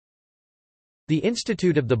The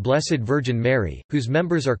Institute of the Blessed Virgin Mary, whose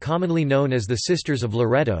members are commonly known as the Sisters of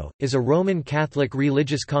Loreto, is a Roman Catholic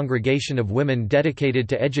religious congregation of women dedicated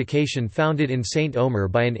to education founded in St. Omer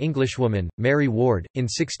by an Englishwoman, Mary Ward, in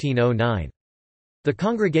 1609. The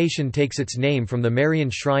congregation takes its name from the Marian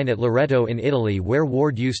shrine at Loreto in Italy where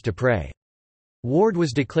Ward used to pray. Ward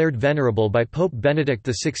was declared venerable by Pope Benedict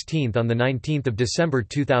XVI on 19 December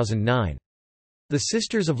 2009. The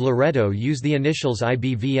Sisters of Loreto use the initials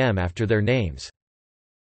IBVM after their names.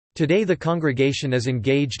 Today the congregation is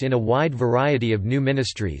engaged in a wide variety of new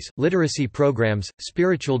ministries, literacy programs,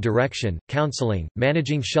 spiritual direction, counseling,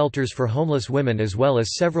 managing shelters for homeless women as well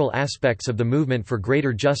as several aspects of the movement for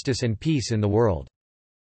greater justice and peace in the world.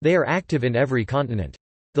 They are active in every continent.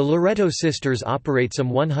 The Loreto Sisters operate some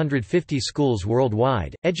 150 schools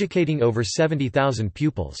worldwide, educating over 70,000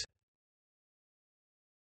 pupils.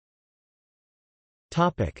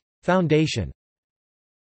 Foundation.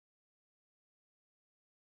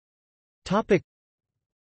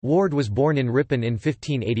 Ward was born in Ripon in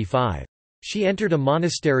 1585. She entered a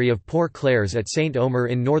monastery of Poor Clares at Saint Omer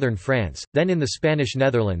in northern France, then in the Spanish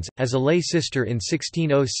Netherlands, as a lay sister in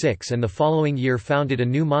 1606 and the following year founded a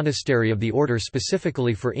new monastery of the order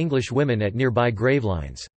specifically for English women at nearby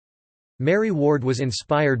Gravelines. Mary Ward was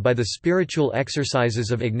inspired by the spiritual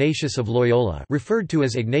exercises of Ignatius of Loyola, referred to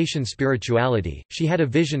as Ignatian spirituality. She had a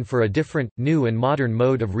vision for a different, new and modern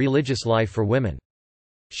mode of religious life for women.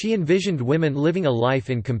 She envisioned women living a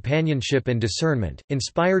life in companionship and discernment,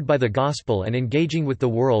 inspired by the gospel and engaging with the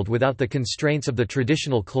world without the constraints of the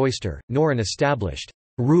traditional cloister, nor an established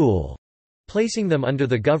rule, placing them under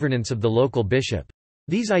the governance of the local bishop.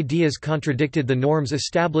 These ideas contradicted the norms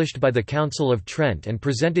established by the Council of Trent and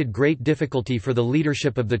presented great difficulty for the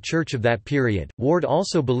leadership of the Church of that period. Ward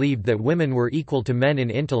also believed that women were equal to men in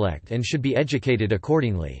intellect and should be educated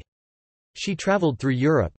accordingly. She traveled through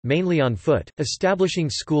Europe, mainly on foot, establishing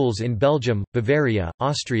schools in Belgium, Bavaria,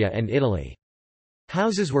 Austria and Italy.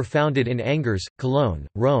 Houses were founded in Angers, Cologne,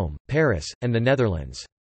 Rome, Paris, and the Netherlands.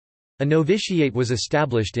 A novitiate was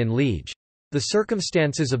established in Liège. The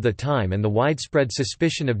circumstances of the time and the widespread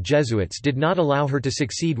suspicion of Jesuits did not allow her to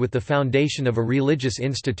succeed with the foundation of a religious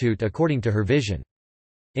institute according to her vision.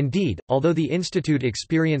 Indeed, although the institute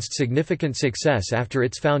experienced significant success after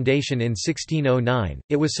its foundation in 1609,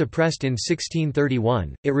 it was suppressed in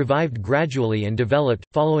 1631. It revived gradually and developed,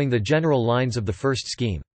 following the general lines of the first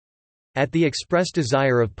scheme. At the express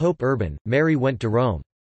desire of Pope Urban, Mary went to Rome.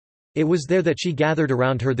 It was there that she gathered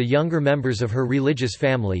around her the younger members of her religious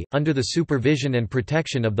family, under the supervision and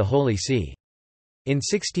protection of the Holy See. In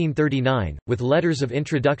 1639, with letters of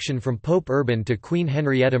introduction from Pope Urban to Queen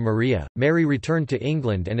Henrietta Maria, Mary returned to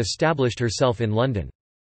England and established herself in London.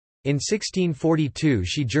 In 1642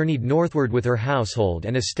 she journeyed northward with her household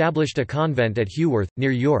and established a convent at Heworth,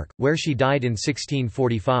 near York, where she died in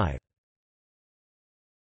 1645.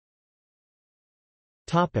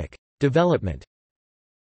 Development.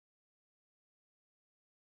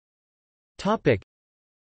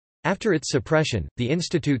 After its suppression, the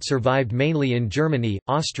institute survived mainly in Germany,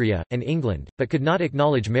 Austria, and England, but could not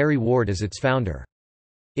acknowledge Mary Ward as its founder.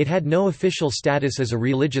 It had no official status as a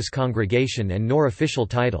religious congregation and nor official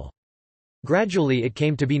title. Gradually it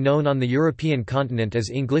came to be known on the European continent as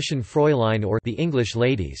Englischen Fräulein or the English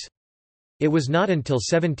Ladies. It was not until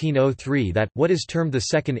 1703 that, what is termed the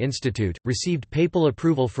Second Institute, received papal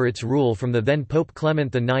approval for its rule from the then Pope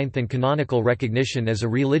Clement IX and canonical recognition as a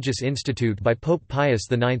religious institute by Pope Pius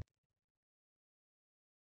IX.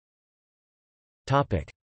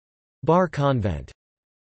 Bar Convent.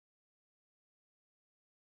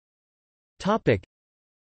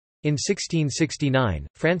 In 1669,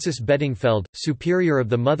 Francis Bedingfeld, superior of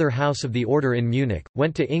the Mother House of the Order in Munich,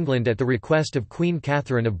 went to England at the request of Queen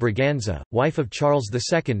Catherine of Braganza, wife of Charles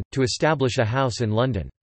II, to establish a house in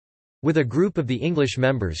London. With a group of the English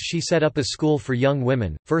members she set up a school for young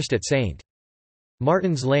women, first at St.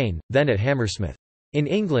 Martin's Lane, then at Hammersmith. In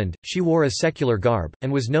England, she wore a secular garb,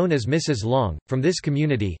 and was known as Mrs. Long. From this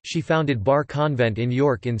community, she founded Bar Convent in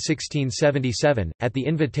York in 1677, at the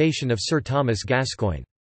invitation of Sir Thomas Gascoigne.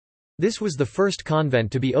 This was the first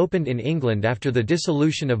convent to be opened in England after the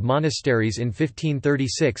dissolution of monasteries in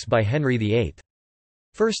 1536 by Henry VIII.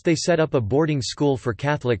 First they set up a boarding school for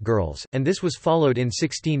Catholic girls, and this was followed in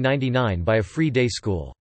 1699 by a free day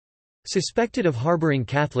school. Suspected of harboring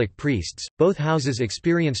Catholic priests, both houses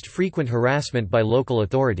experienced frequent harassment by local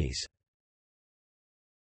authorities.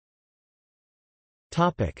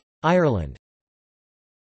 Ireland.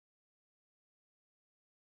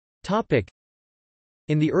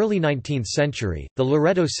 In the early 19th century, the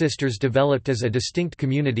Loreto sisters developed as a distinct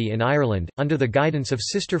community in Ireland. Under the guidance of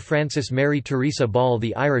Sister Frances Mary Teresa Ball,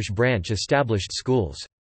 the Irish branch established schools.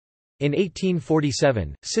 In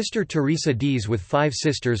 1847, Sister Teresa Dease with 5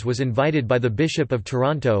 sisters was invited by the Bishop of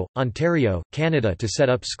Toronto, Ontario, Canada to set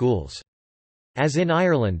up schools. As in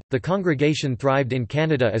Ireland, the congregation thrived in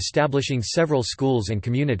Canada, establishing several schools and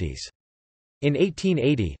communities. In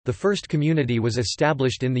 1880, the first community was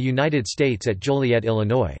established in the United States at Joliet,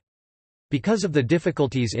 Illinois. Because of the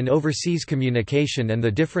difficulties in overseas communication and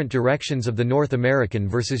the different directions of the North American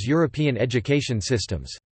versus European education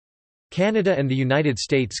systems, Canada and the United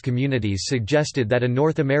States communities suggested that a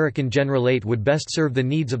North American generalate would best serve the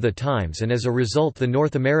needs of the times, and as a result the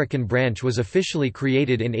North American branch was officially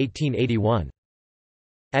created in 1881.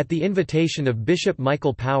 At the invitation of Bishop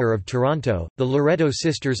Michael Power of Toronto, the Loreto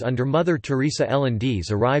sisters under Mother Teresa Ellen Dease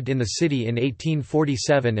arrived in the city in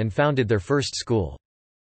 1847 and founded their first school.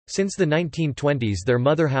 Since the 1920s their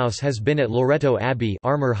mother house has been at Loreto Abbey,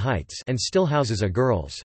 Armour Heights, and still houses a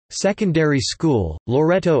girls' secondary school,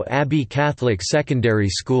 Loreto Abbey Catholic Secondary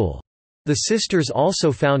School. The sisters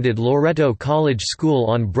also founded Loreto College School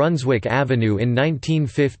on Brunswick Avenue in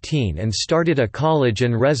 1915 and started a college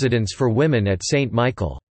and residence for women at St.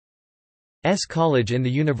 Michael's College in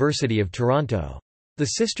the University of Toronto. The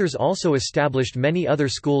sisters also established many other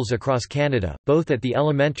schools across Canada, both at the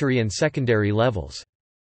elementary and secondary levels.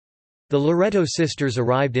 The Loreto sisters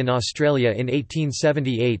arrived in Australia in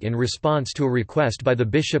 1878 in response to a request by the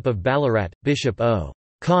Bishop of Ballarat, Bishop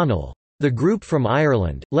O'Connell. The group from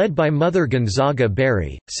Ireland, led by Mother Gonzaga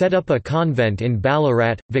Berry, set up a convent in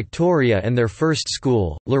Ballarat, Victoria, and their first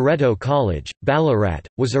school, Loreto College, Ballarat,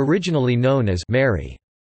 was originally known as Mary's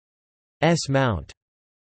Mount.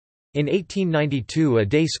 In 1892 a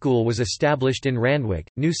day school was established in Randwick,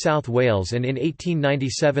 New South Wales, and in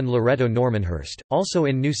 1897 Loreto Normanhurst, also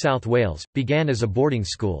in New South Wales, began as a boarding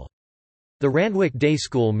school. The Randwick Day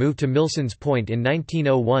School moved to Milsons Point in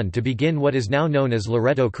 1901 to begin what is now known as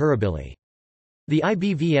Loreto Curribilli. The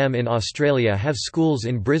IBVM in Australia have schools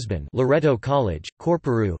in Brisbane, Loreto College;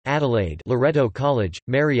 Corporoo, Adelaide, Loreto College;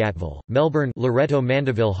 Marryatville, Melbourne, Loreto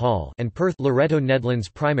Mandeville Hall, and Perth, Loreto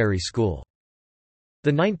Nedlands Primary School.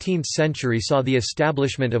 The 19th century saw the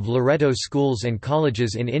establishment of Loreto schools and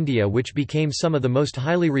colleges in India, which became some of the most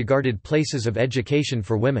highly regarded places of education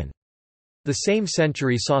for women. The same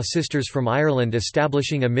century saw sisters from Ireland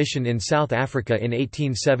establishing a mission in South Africa in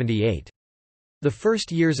 1878. The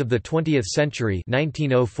first years of the 20th century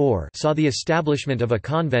 1904 saw the establishment of a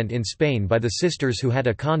convent in Spain by the sisters who had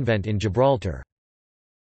a convent in Gibraltar.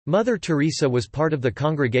 Mother Teresa was part of the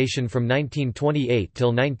congregation from 1928 till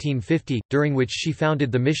 1950, during which she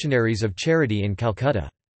founded the Missionaries of Charity in Calcutta.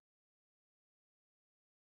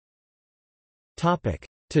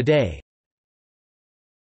 Today.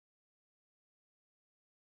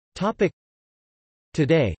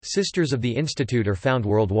 Today, Sisters of the Institute are found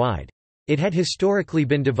worldwide. It had historically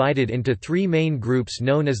been divided into 3 main groups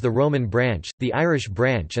known as the Roman branch, the Irish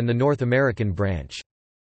branch, and the North American branch.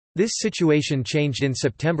 This situation changed in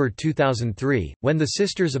September 2003, when the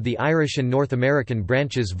Sisters of the Irish and North American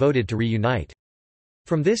branches voted to reunite.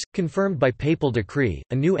 From this, confirmed by papal decree,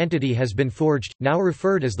 a new entity has been forged, now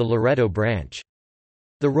referred as the Loreto branch.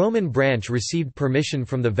 The Roman branch received permission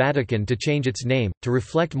from the Vatican to change its name, to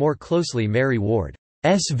reflect more closely Mary Ward's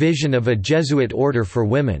vision of a Jesuit order for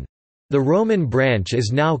women. The Roman branch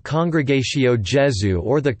is now Congregatio Jesu,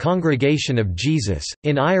 or the Congregation of Jesus.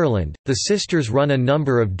 In Ireland, the sisters run a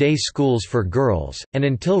number of day schools for girls, and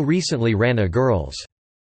until recently ran a girls'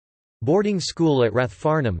 boarding school at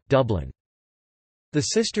Rathfarnham, Dublin. The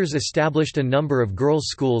sisters established a number of girls'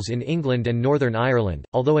 schools in England and Northern Ireland,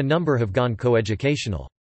 although a number have gone coeducational.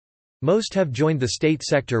 Most have joined the state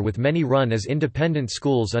sector, with many run as independent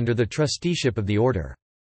schools under the trusteeship of the order.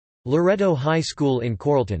 Loreto High School in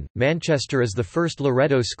Coralton, Manchester is the first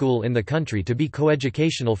Loreto school in the country to be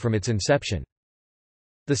coeducational from its inception.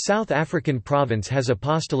 The South African province has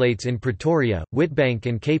apostolates in Pretoria, Witbank,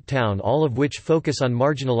 and Cape Town, all of which focus on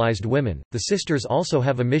marginalized women. The sisters also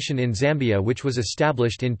have a mission in Zambia, which was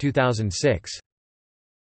established in 2006.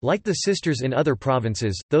 Like the sisters in other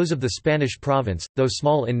provinces, those of the Spanish province, though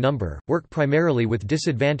small in number, work primarily with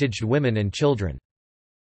disadvantaged women and children.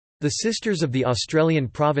 The Sisters of the Australian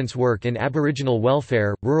province work in Aboriginal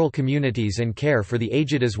welfare, rural communities, and care for the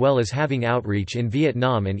aged, as well as having outreach in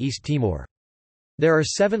Vietnam and East Timor. There are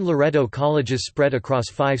 7 Loreto colleges spread across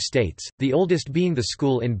 5 states, the oldest being the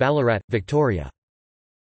school in Ballarat, Victoria.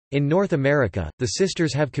 In North America, the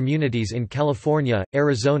sisters have communities in California,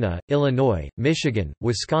 Arizona, Illinois, Michigan,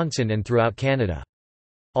 Wisconsin, and throughout Canada.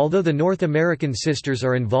 Although the North American Sisters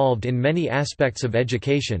are involved in many aspects of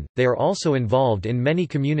education, they are also involved in many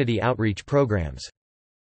community outreach programs.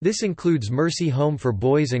 This includes Mercy Home for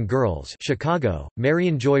Boys and Girls, Chicago;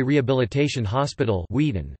 Marion Joy Rehabilitation Hospital,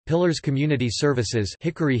 Wheaton; Pillars Community Services,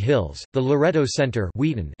 Hickory Hills; the Loreto Center,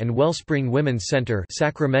 Wheaton; and Wellspring Women's Center,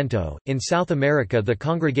 Sacramento. In South America, the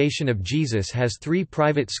Congregation of Jesus has 3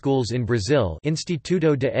 private schools in Brazil: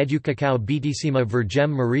 Instituto de Educação Beatíssima Virgem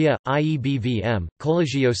Maria, IEBVM,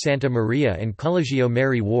 Colegio Santa Maria, and Colegio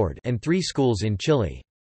Mary Ward, and 3 schools in Chile.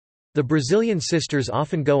 The Brazilian sisters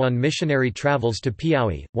often go on missionary travels to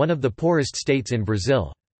Piauí, one of the poorest states in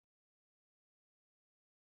Brazil.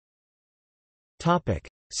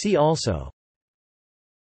 See also: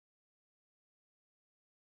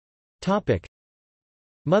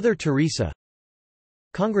 Mother Teresa,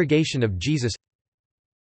 Congregation of Jesus,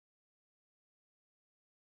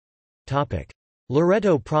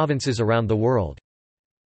 Loreto provinces around the world.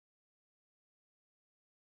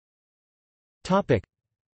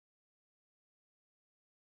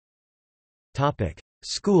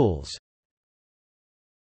 Schools.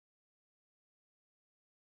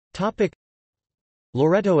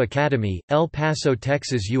 Loreto Academy, El Paso,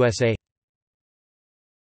 Texas, USA.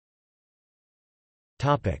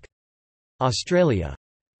 Australia.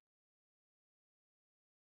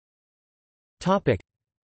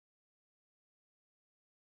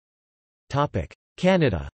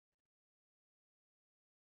 Canada.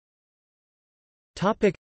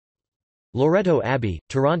 Loreto Abbey,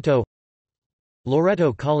 Toronto.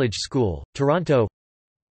 Loreto College School, Toronto.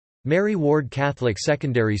 Mary Ward Catholic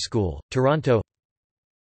Secondary School, Toronto.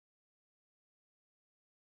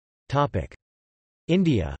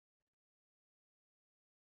 India.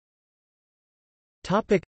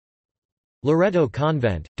 Loreto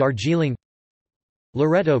Convent, Darjeeling.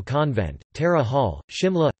 Loreto Convent, Tara Hall,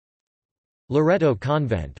 Shimla. Loreto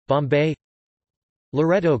Convent, Bombay.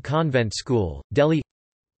 Loreto Convent School, Delhi.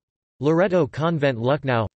 Loreto Convent,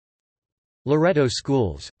 Lucknow. Loreto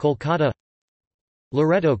Schools, Kolkata.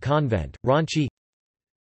 Loreto Convent, Ranchi.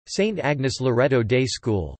 St. Agnes Loreto Day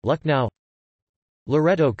School, Lucknow.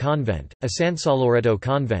 Loreto Convent, Asansol. Loreto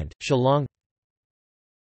Convent, Shillong.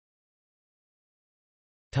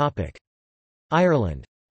 Ireland.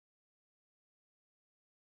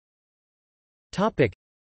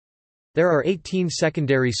 There are 18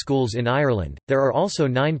 secondary schools in Ireland. There are also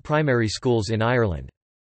 9 primary schools in Ireland.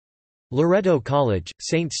 Loreto College,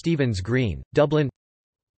 St Stephen's Green, Dublin.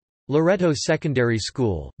 Loreto Secondary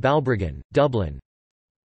School, Balbriggan, Dublin.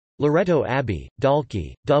 Loreto Abbey,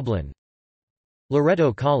 Dalkey, Dublin.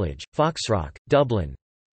 Loreto College, Foxrock, Dublin.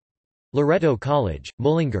 Loreto College,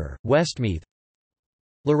 Mullingar, Westmeath.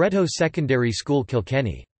 Loreto Secondary School,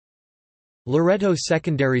 Kilkenny. Loreto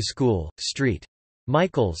Secondary School, St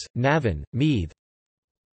Michael's, Navan, Meath.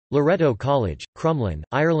 Loreto College, Crumlin,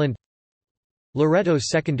 Ireland. Loreto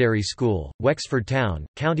Secondary School, Wexford Town,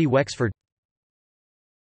 County Wexford.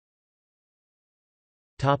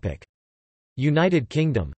 United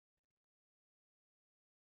Kingdom.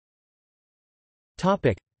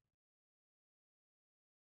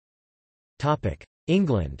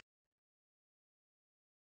 England.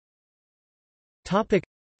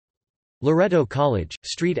 Loreto College,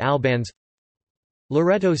 St Albans.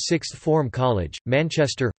 Loreto Sixth Form College,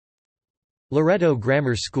 Manchester. Loreto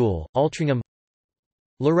Grammar School, Altrincham.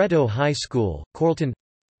 Loreto High School, Chorlton.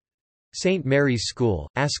 St Mary's School,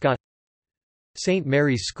 Ascot. St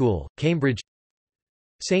Mary's School, Cambridge.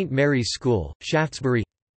 St Mary's School, Shaftesbury.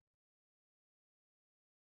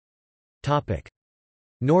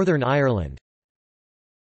 Northern Ireland.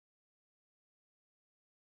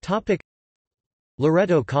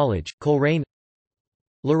 Loreto College, Coleraine.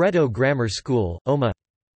 Loreto Grammar School, Omagh.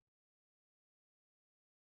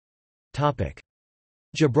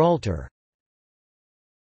 Gibraltar.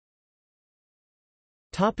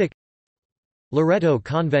 Loreto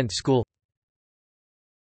Convent School.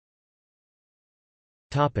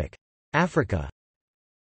 Africa.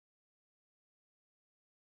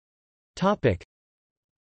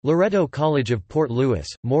 Loreto College of Port Louis,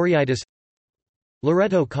 Mauritius.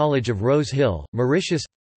 Loreto College of Rose Hill, Mauritius.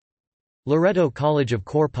 Loreto College of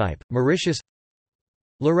Corpipe, Mauritius.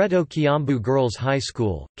 Loreto Kiambu Girls High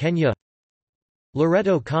School, Kenya.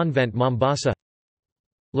 Loreto Convent Mombasa.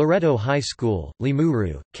 Loreto High School,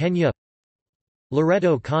 Limuru, Kenya.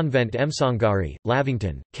 Loreto Convent Msongari,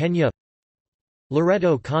 Lavington, Kenya.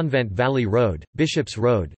 Loreto Convent Valley Road, Bishops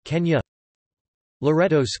Road, Kenya.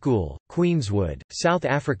 Loreto School, Queenswood, South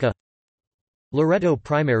Africa. Loreto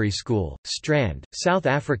Primary School, Strand, South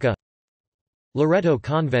Africa. Loreto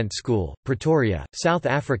Convent School, Pretoria, South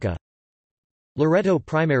Africa. Loreto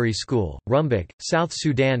Primary School, Rumbek, South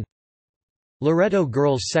Sudan. Loreto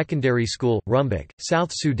Girls Secondary School, Rumbek,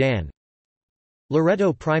 South Sudan.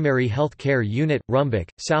 Loreto Primary Health Care Unit, Rumbek,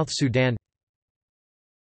 South Sudan.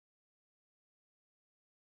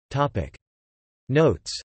 Topic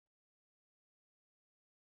Notes.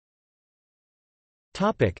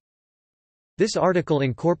 Topic This article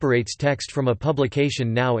incorporates text from a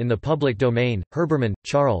publication now in the public domain. Herbermann,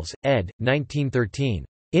 Charles, ed. 1913.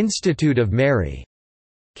 Institute of Mary.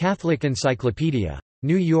 Catholic Encyclopedia.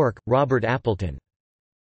 New York, Robert Appleton.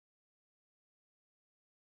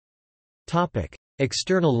 Topic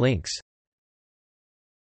External links.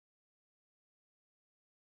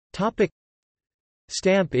 Topic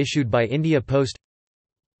Stamp issued by India Post.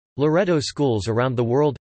 Loreto Schools Around the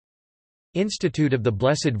World. Institute of the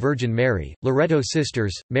Blessed Virgin Mary, Loreto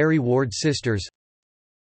Sisters, Mary Ward Sisters.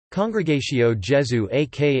 Congregatio Jesu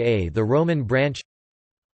aka the Roman Branch.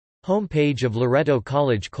 Home page of Loreto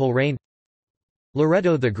College Coleraine.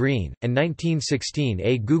 Loreto the Green, and 1916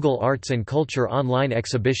 A Google Arts and Culture Online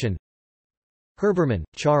Exhibition. Herbermann,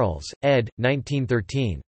 Charles, ed.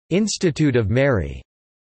 1913. Institute of Mary.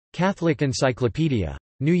 Catholic Encyclopedia.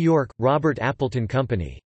 New York, Robert Appleton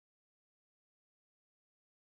Company.